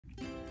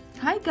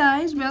Hi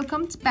guys,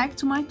 welcome back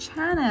to my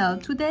channel.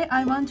 Today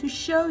I want to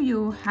show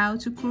you how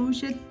to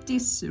crochet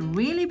this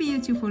really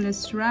beautiful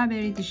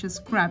strawberry dish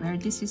scrubber.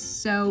 This is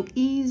so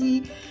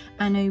easy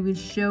and I will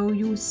show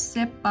you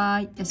step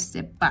by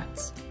step.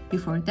 But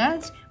before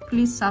that,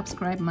 please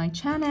subscribe my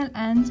channel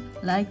and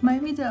like my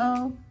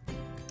video.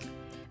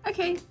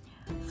 Okay,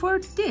 for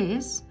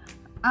this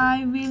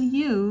I will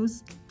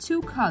use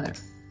two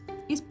colors.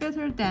 It's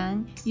better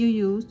than you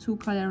use two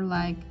colors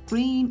like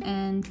green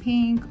and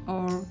pink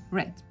or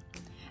red.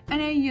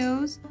 And I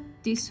use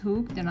this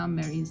hook, the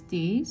number is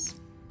this,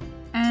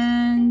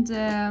 and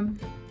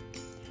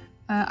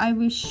I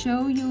will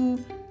show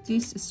you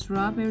this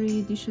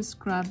strawberry dish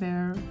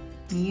scrubber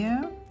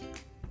here.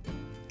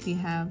 We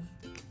have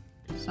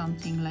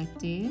something like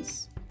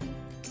this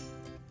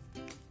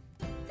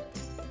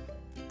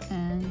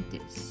and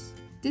this.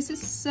 This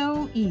is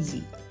so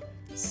easy.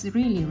 It's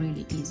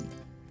really easy.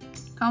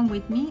 Come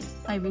with me,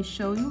 I will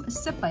show you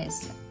step by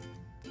step.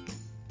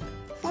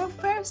 For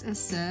first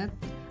step,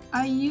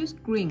 I use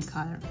green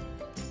color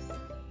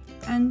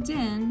and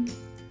then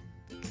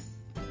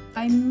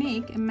I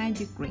make a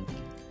magic ring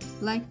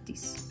like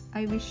this.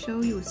 I will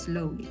show you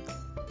slowly.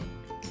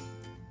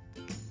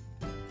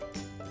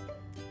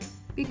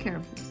 Be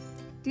careful.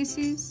 This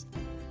is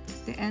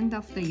the end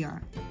of the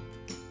yarn.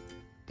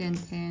 Then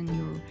turn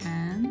your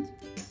hand.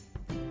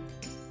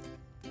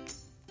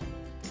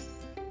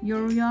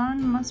 Your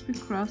yarn must be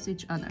cross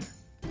each other.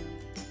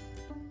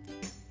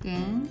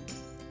 Then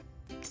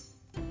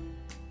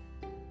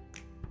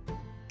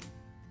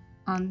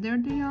under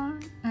the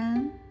yarn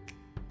and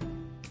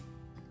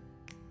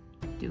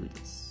do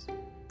this.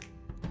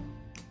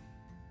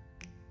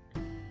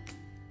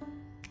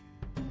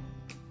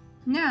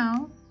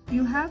 Now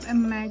you have a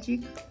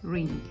magic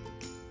ring.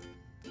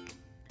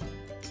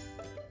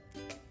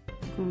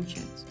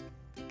 Crochet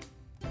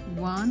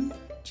one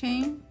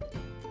chain,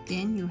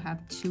 then you have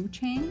two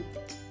chain,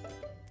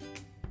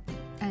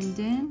 and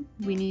then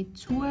we need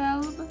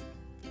 12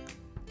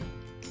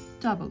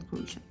 double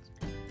crochet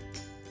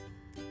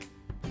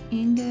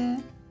in the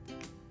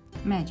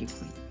magic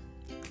ring.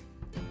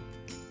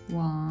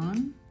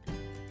 1,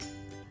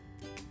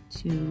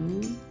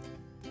 2,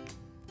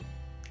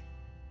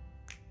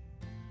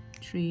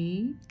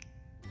 3,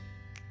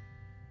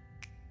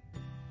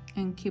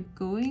 and keep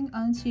going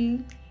until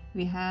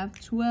we have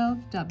 12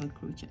 double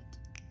crochet.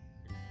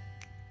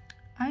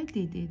 I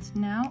did it.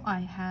 Now I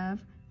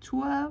have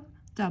 12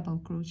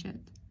 double crochet.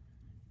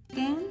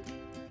 Then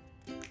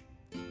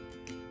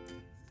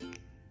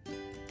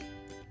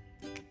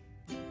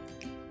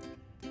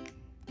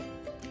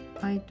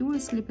I do a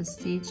slip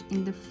stitch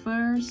in the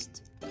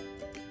first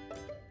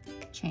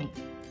chain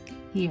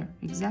here,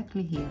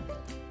 exactly here.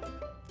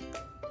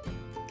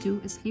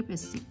 Do a slip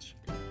stitch,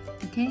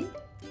 okay?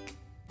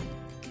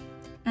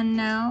 And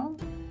now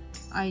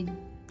I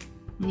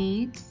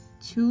need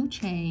 2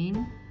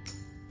 chain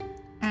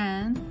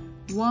and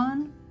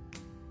 1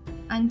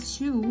 and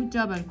 2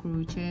 double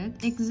crochet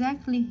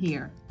exactly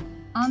here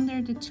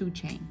under the 2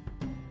 chain.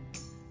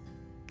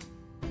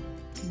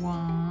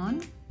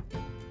 1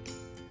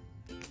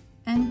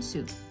 and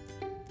 2.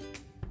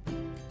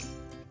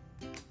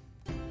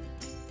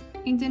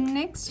 In the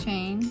next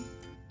chain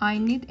I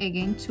need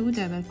again 2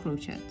 double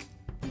crochet.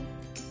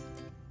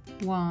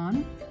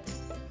 1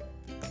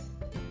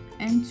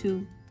 and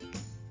 2.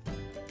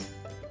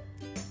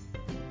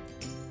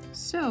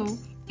 So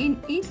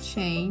in each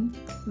chain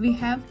we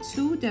have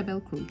 2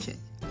 double crochet,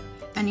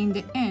 and in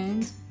the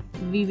end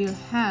we will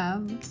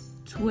have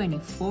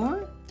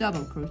 24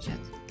 double crochet.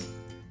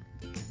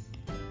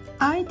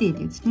 I did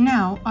it.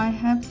 Now I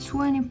have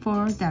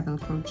 24 double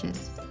crochet.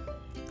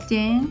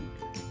 Then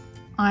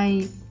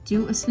I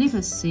do a slip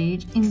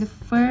stitch in the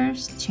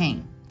first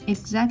chain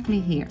exactly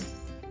here.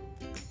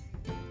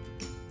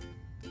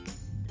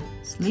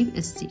 Slip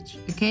stitch,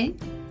 okay?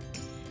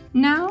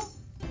 Now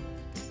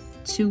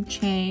 2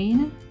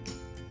 chain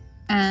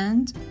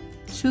and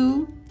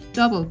 2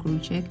 double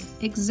crochet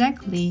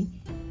exactly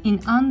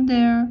in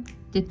under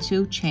the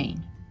 2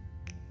 chain.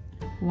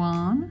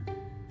 1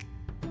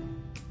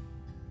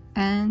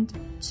 and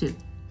 2.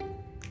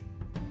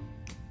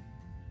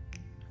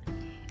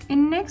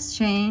 In next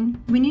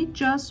chain we need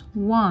just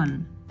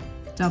 1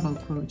 double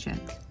crochet,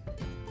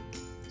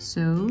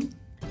 so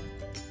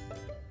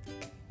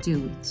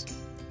do it.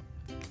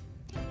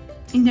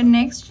 In the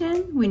next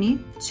chain we need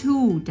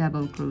 2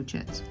 double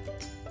crochet.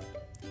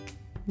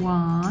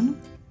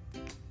 1,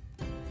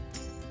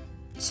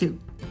 2.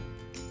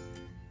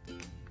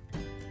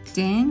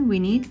 Then we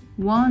need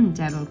 1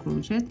 double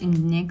crochet in the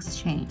next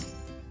chain.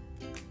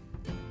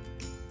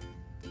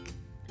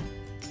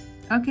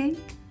 Okay,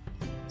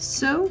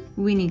 so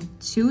we need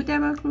 2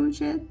 double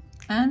crochet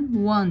and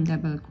 1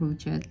 double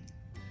crochet,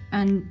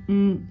 and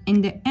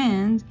in the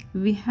end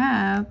we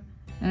have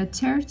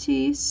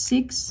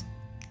 36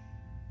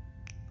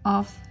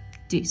 of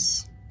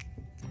this.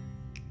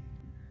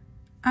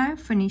 I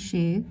finished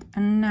it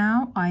and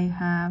now I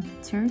have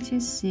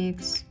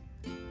 36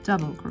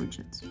 double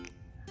crochet.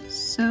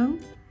 So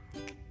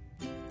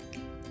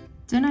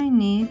Then I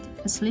need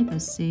a slip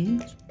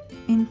stitch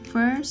in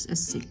first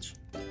stitch,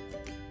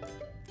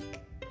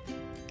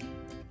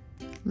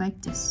 like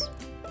this.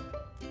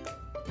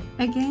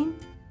 Again,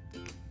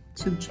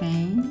 2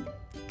 chain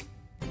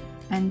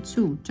and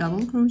 2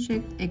 double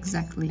crochet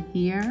exactly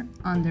here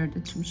under the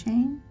 2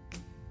 chain,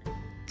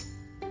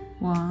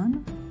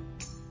 1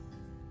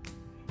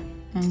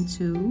 and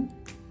 2.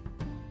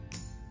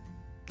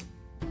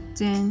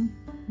 Then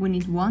we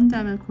need 1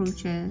 double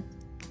crochet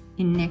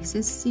in next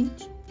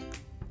stitch,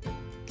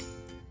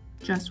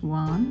 just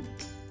 1,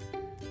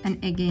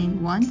 and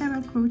again 1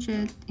 double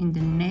crochet in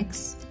the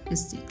next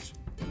stitch.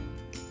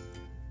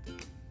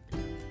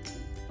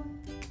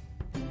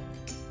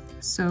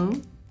 So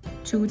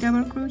 2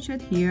 double crochet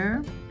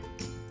here,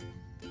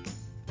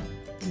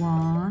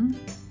 1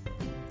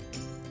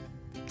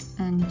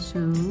 and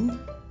 2,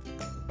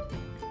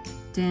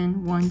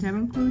 then 1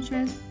 double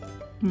crochet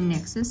in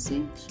next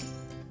stitch,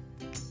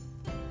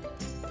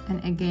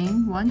 and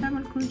again 1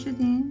 double crochet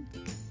in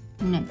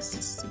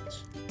next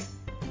stitch.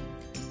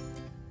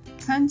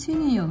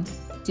 Continue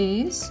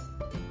this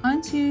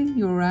until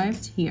you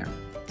arrived here.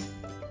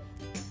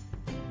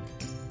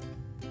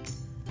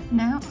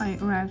 Now I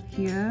arrived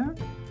here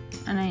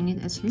and I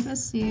need a slip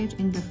stitch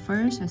in the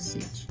first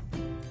stitch.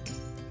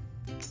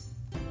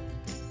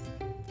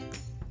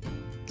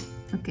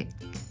 Okay,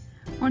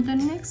 for the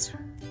next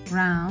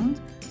round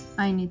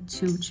I need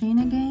 2 chain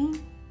again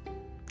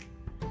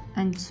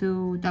and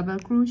 2 double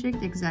crochet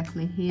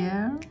exactly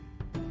here,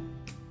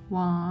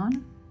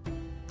 1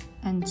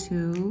 and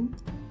 2,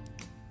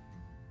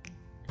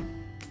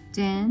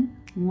 then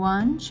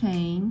 1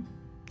 chain,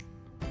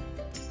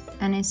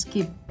 and I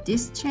skip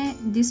this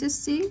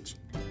stitch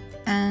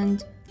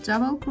and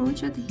double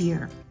crochet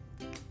here.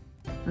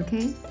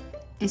 Okay,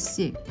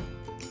 skip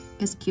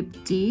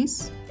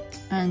this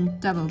and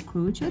double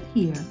crochet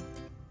here,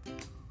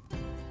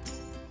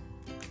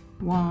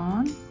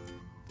 1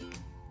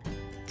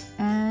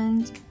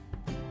 and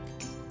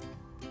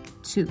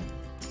 2.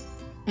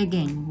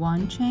 Again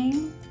 1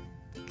 chain,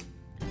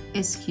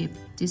 skip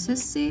this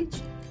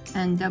stitch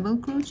and double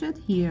crochet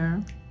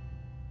here,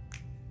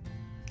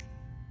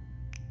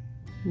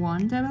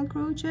 1 double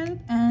crochet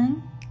and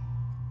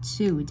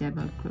 2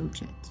 double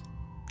crochet.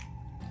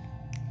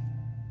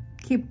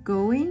 Keep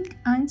going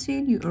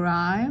until you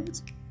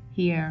arrived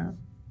here.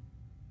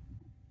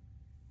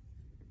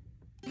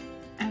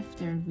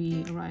 After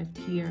we arrived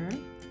here,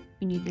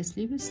 we need a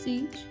slip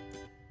stitch,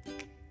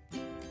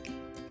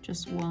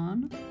 just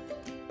 1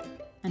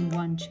 and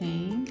 1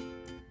 chain,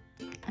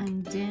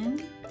 and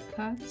then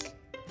cut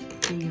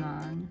the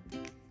yarn.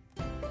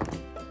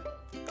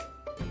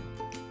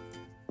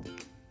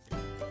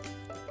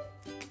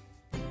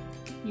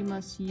 You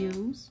must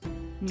use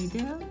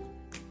needle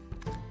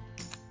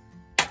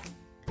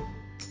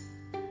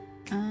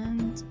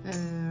and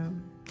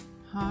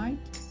hide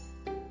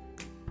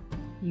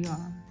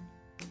yarn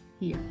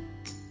here.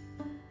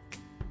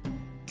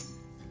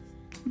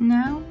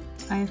 Now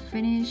I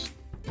finished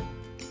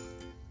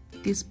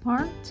this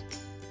part,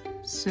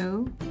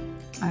 so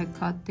I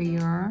cut the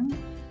yarn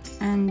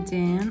and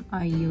then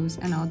I use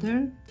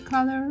another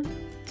color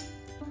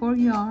for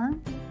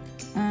yarn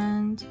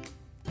and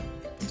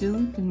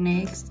do the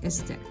next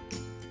step.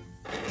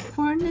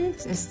 For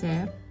next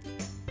step,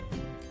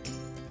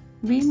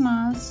 we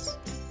must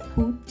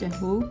put the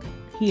hook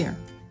here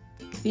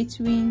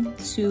between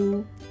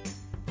 2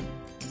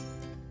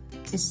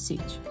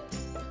 stitches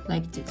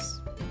like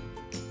this,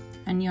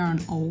 and yarn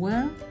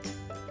over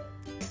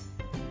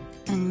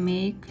and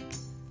make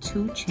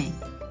 2 chain.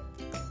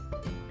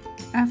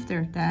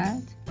 After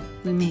that,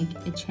 we make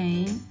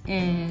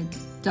a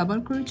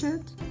double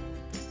crochet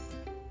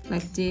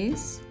like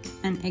this,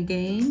 and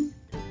again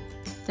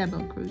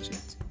double crochet.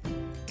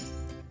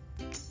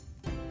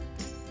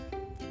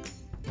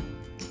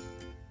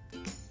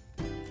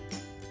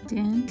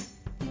 Then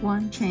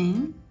 1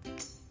 chain,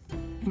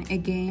 and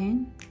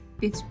again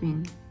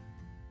between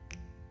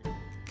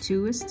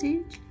 2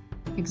 stitches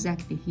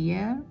exactly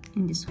here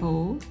in this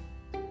hole,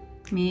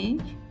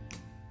 make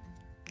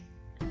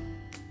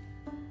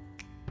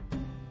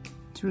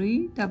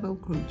 3 double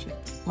crochet,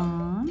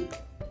 1,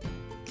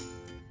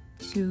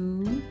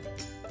 2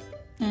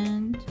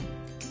 and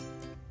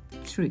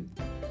 3.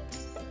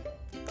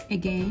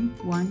 Again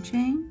 1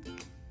 chain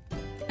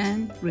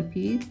and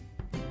repeat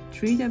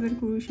 3 double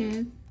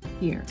crochet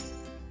here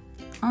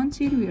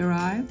until we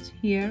arrived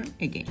here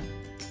again.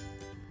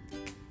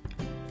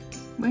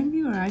 When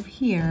we arrive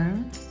here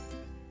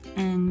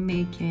and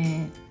make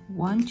a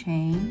 1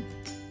 chain,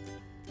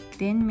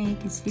 then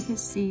make a slip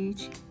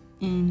stitch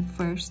in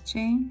first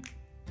chain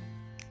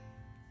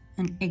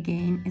and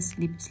again a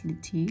slip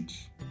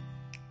stitch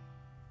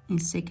in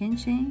second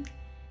chain,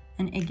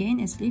 and again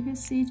a slip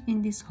stitch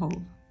in this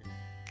hole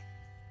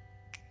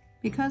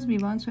because we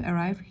want to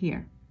arrive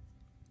here.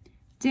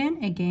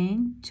 Then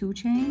again 2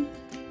 chain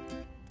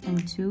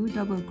and 2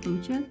 double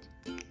crochet,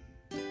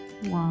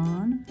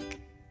 1,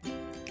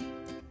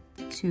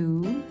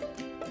 2,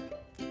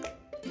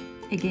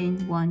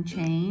 again 1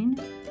 chain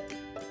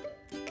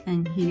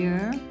and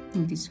here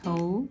in this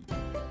hole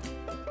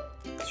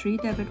 3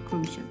 double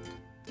crochet.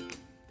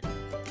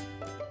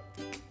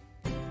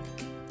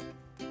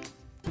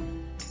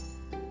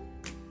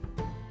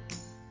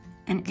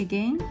 And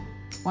again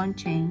 1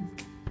 chain.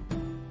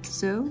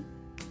 So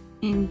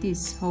in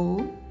this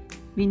hole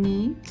we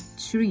need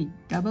 3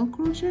 double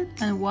crochet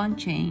and 1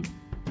 chain.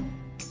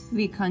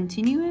 We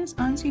continue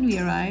until we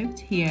arrived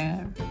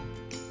here.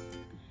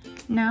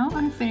 Now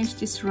I finished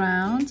this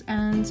round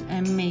and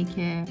make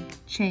a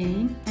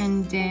chain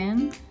and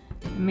then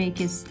make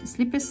a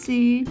slip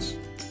stitch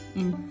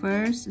in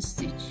first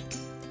stitch,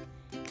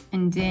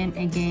 and then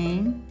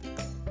again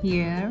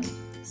here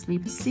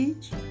slip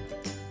stitch,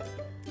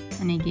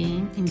 and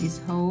again in this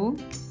hole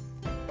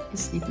a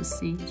slip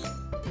stitch.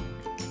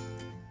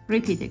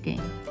 Repeat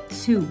again,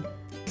 2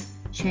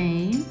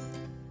 chain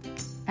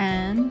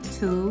and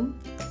 2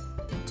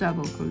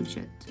 double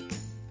crochet,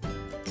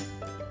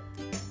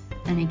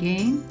 and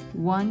again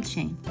 1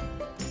 chain.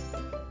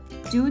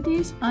 Do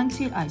this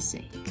until I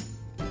say.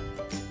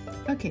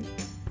 Okay.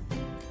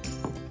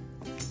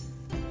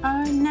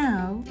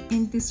 Now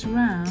in this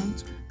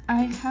round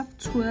I have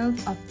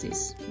 12 of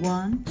this.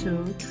 1,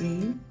 2,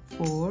 3,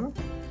 4,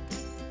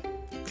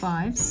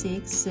 5,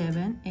 6,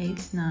 7,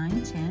 8,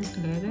 9, 10,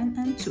 11,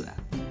 and 12.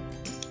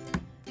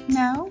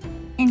 Now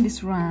in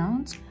this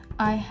round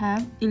I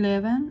have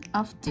 11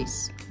 of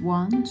this.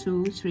 1,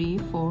 2, 3,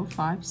 4,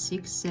 5,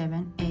 6,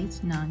 7,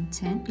 8, 9,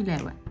 10,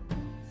 11.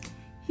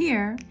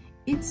 Here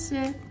it's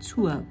a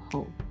 12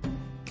 hole.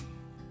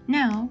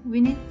 Now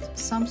we need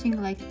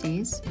something like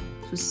this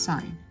to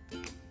sign.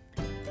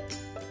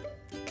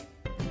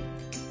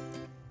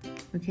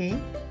 Okay,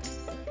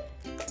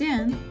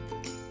 then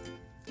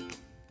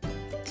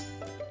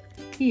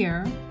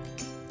here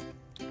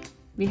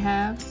we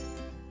have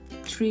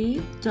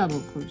 3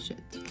 double crochet.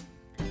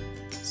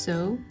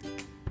 So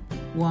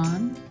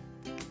 1,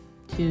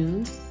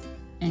 2,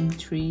 and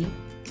 3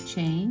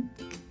 chain,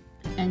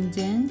 and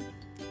then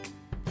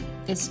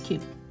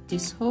skip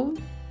this hole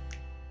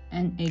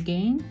and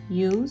again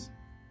use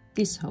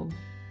this hole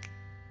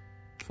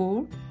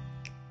for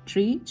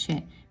 3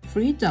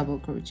 double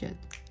crochet.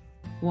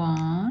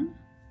 1,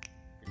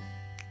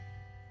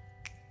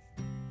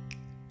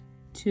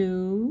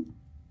 2,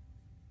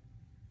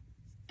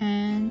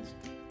 and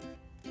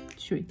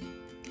 3.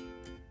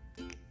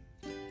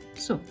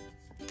 So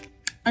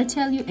I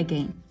tell you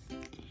again,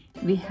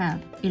 we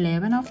have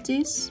 11 of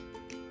this.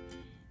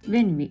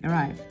 When we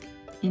arrive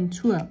in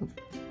 12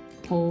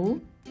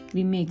 hole,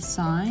 we make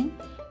sign,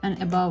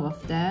 and above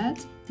of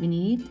that we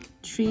need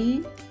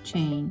 3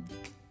 chain,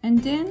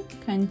 and then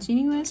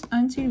continuous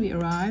until we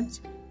arrived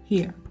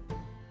here.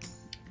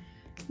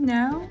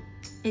 Now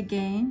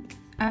again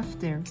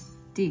after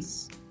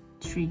this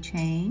 3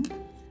 chain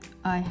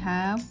I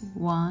have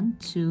 1,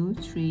 2,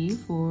 3,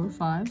 4,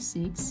 5,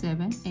 6,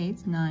 7,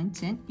 8, 9,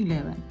 10,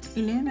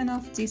 11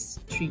 of this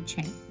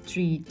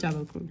 3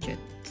 double crochet.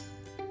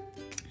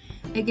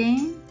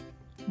 Again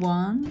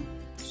 1,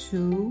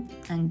 2,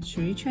 and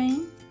 3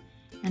 chain,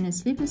 and a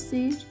slip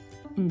stitch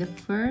in the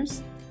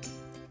first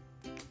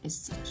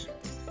stitch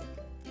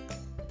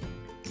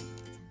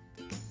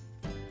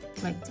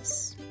like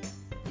this.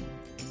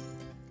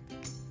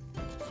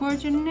 For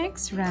the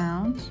next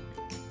round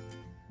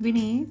we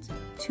need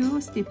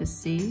 2 slip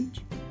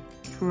stitch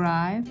to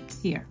arrive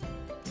here.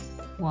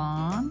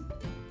 1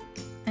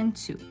 and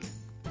 2.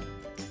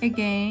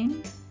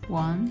 Again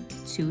 1,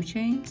 2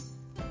 chain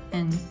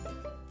and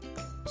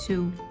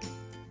 2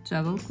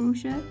 double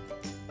crochet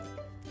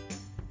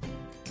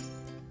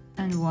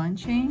and 1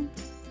 chain,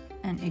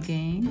 and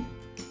again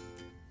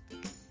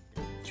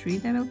 3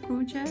 double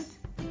crochet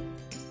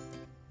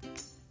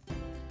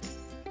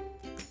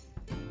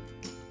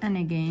and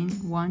again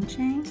 1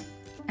 chain,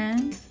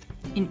 and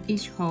in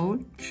each hole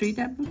 3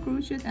 double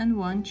crochet and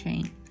 1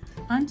 chain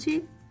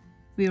until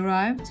we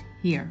arrived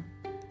here.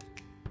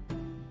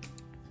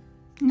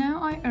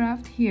 Now I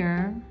arrived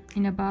here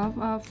in above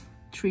of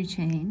 3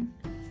 chain,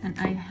 and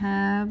I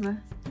have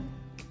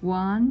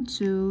 1,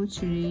 2,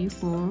 3,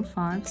 4,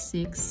 5,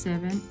 6,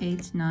 7,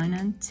 8, 9,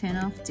 and 10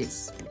 of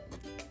this.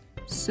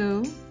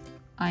 So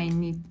I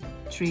need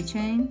 3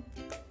 chain,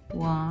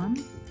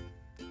 1,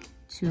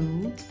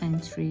 2,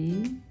 and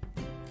 3,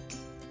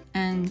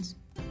 and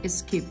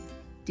skip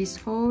this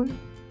hole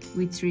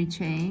with 3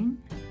 chain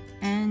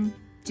and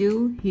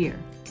do here.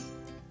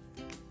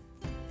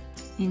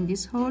 In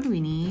this hole we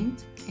need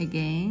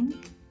again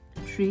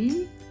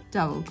 3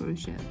 double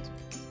crochet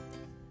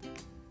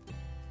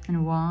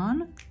and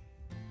 1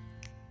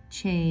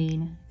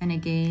 chain, and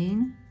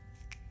again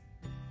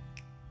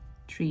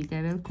 3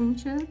 double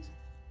crochet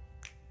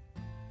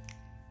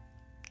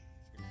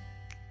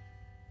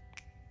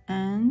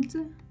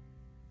and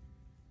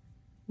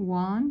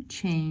 1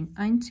 chain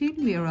until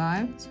we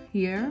arrived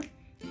here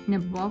in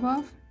above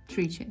of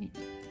 3 chain.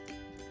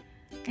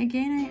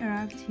 Again I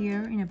arrived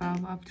here in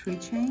above of 3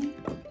 chain,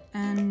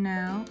 and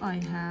now I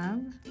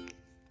have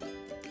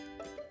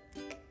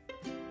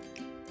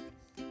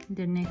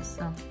the next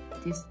of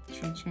this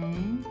 3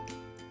 chain.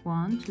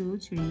 1, 2,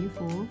 3,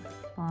 4,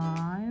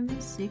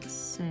 5, 6,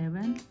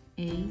 7,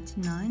 8,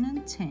 9,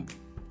 and 10.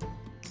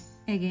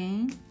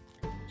 Again,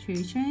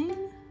 3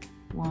 chain,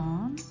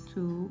 1,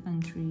 2,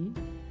 and 3,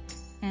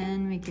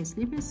 and make a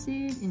slip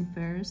stitch in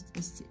first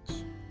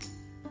stitch.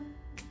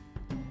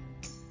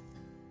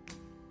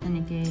 And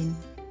again,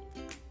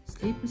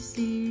 slip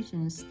stitch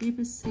and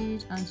slip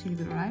stitch until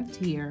we arrived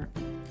here.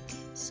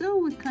 So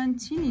we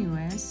continue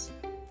as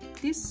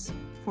this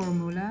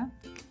formula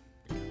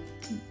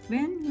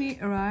when we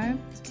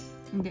arrived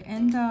in the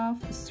end of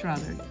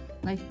strawberry,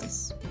 like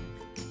this.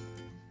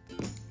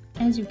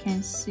 As you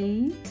can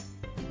see,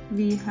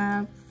 we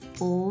have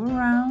 4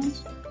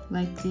 rounds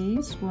like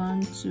this,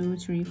 1, 2,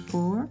 3,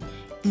 4.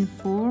 In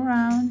 4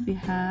 rounds we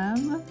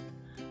have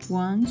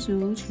 1,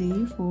 2,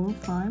 3, 4,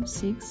 5,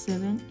 6,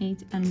 7,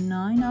 8, and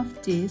 9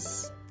 of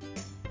this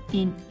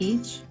in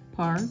each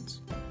part,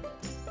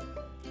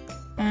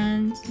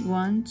 and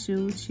 1,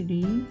 2,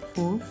 3,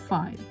 4,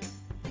 5.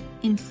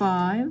 In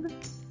 5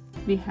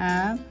 we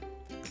have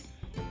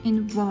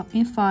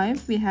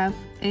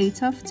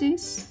 8 of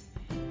this,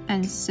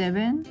 and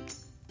 7,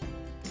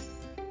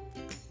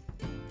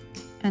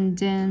 and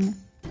then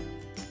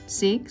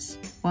 6,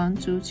 1,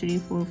 2, 3,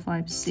 4,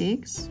 5,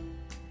 6,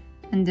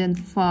 and then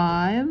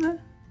 5,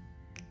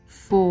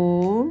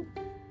 4,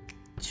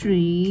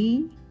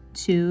 3,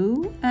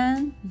 2,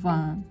 and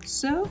 1.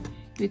 So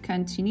we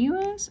continue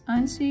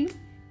until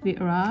we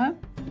arrive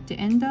at the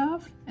end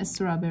of a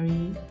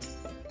strawberry.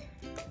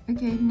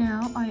 Okay,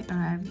 now I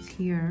arrived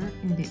here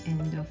in the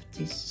end of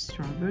this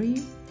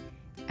strawberry,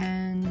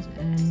 and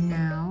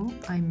now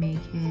I make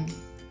a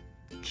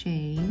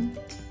chain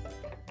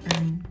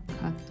and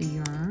cut the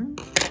yarn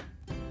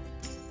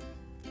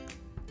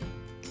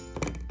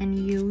and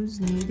use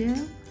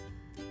needle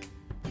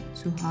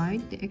to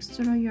hide the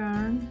extra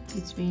yarn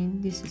between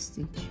this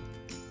stitch.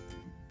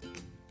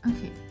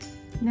 Okay,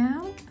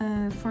 now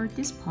for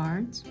this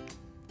part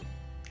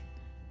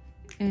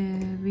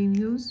we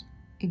use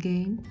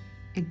again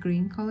a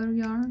green color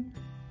yarn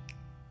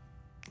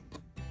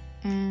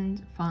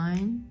and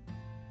find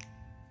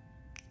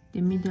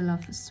the middle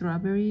of a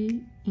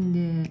strawberry in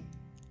the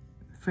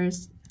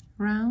first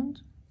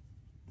round.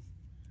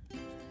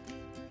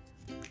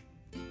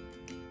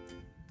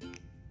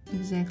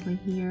 Exactly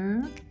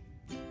here.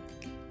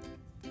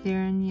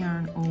 Turn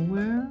yarn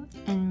over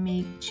and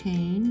make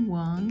chain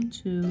 1,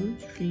 2,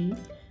 3,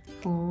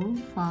 4,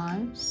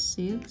 5,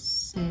 6,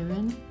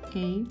 7,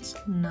 8,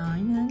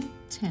 9, and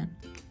 10.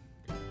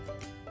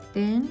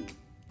 Then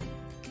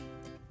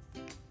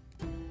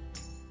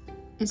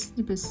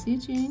slip a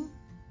stitch in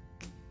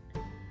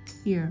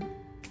here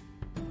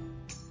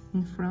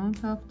in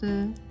front of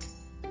the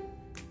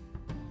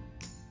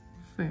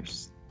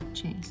first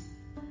chain.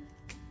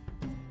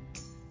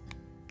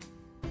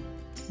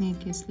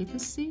 Make a slip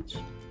stitch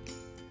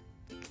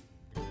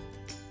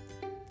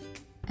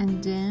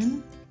and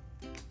then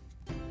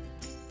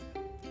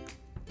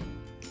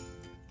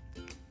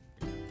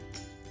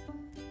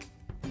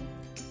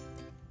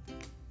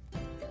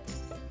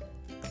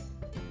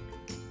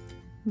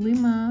we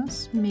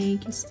must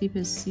make a slip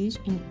stitch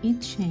in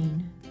each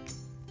chain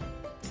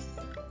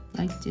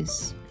like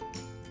this.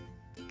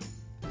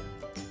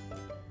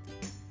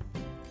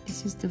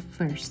 This is the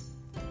first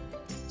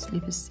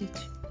slip stitch.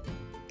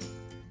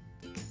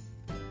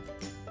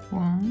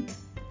 1,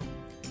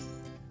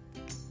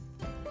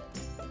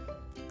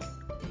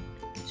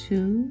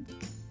 2,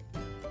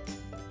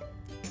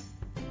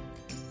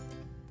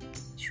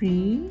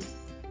 3,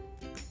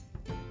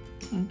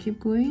 and keep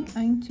going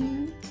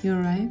until you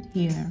arrive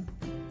here.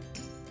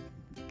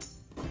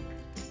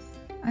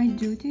 I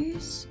do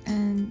this,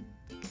 and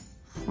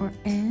for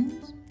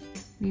end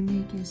we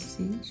make a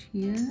stitch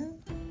here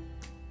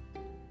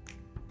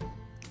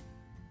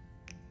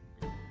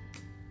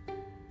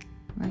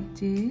like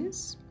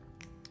this,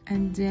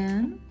 and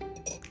then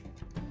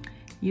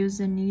use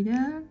a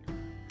needle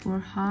for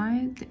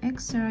hide the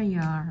extra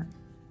yarn.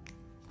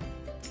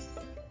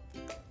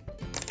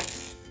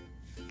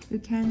 You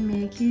can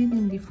make it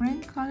in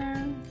different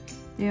color.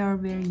 They are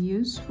very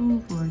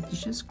useful for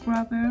dish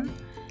scrubber.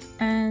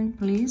 And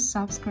please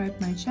subscribe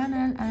my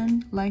channel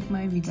and like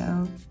my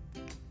video.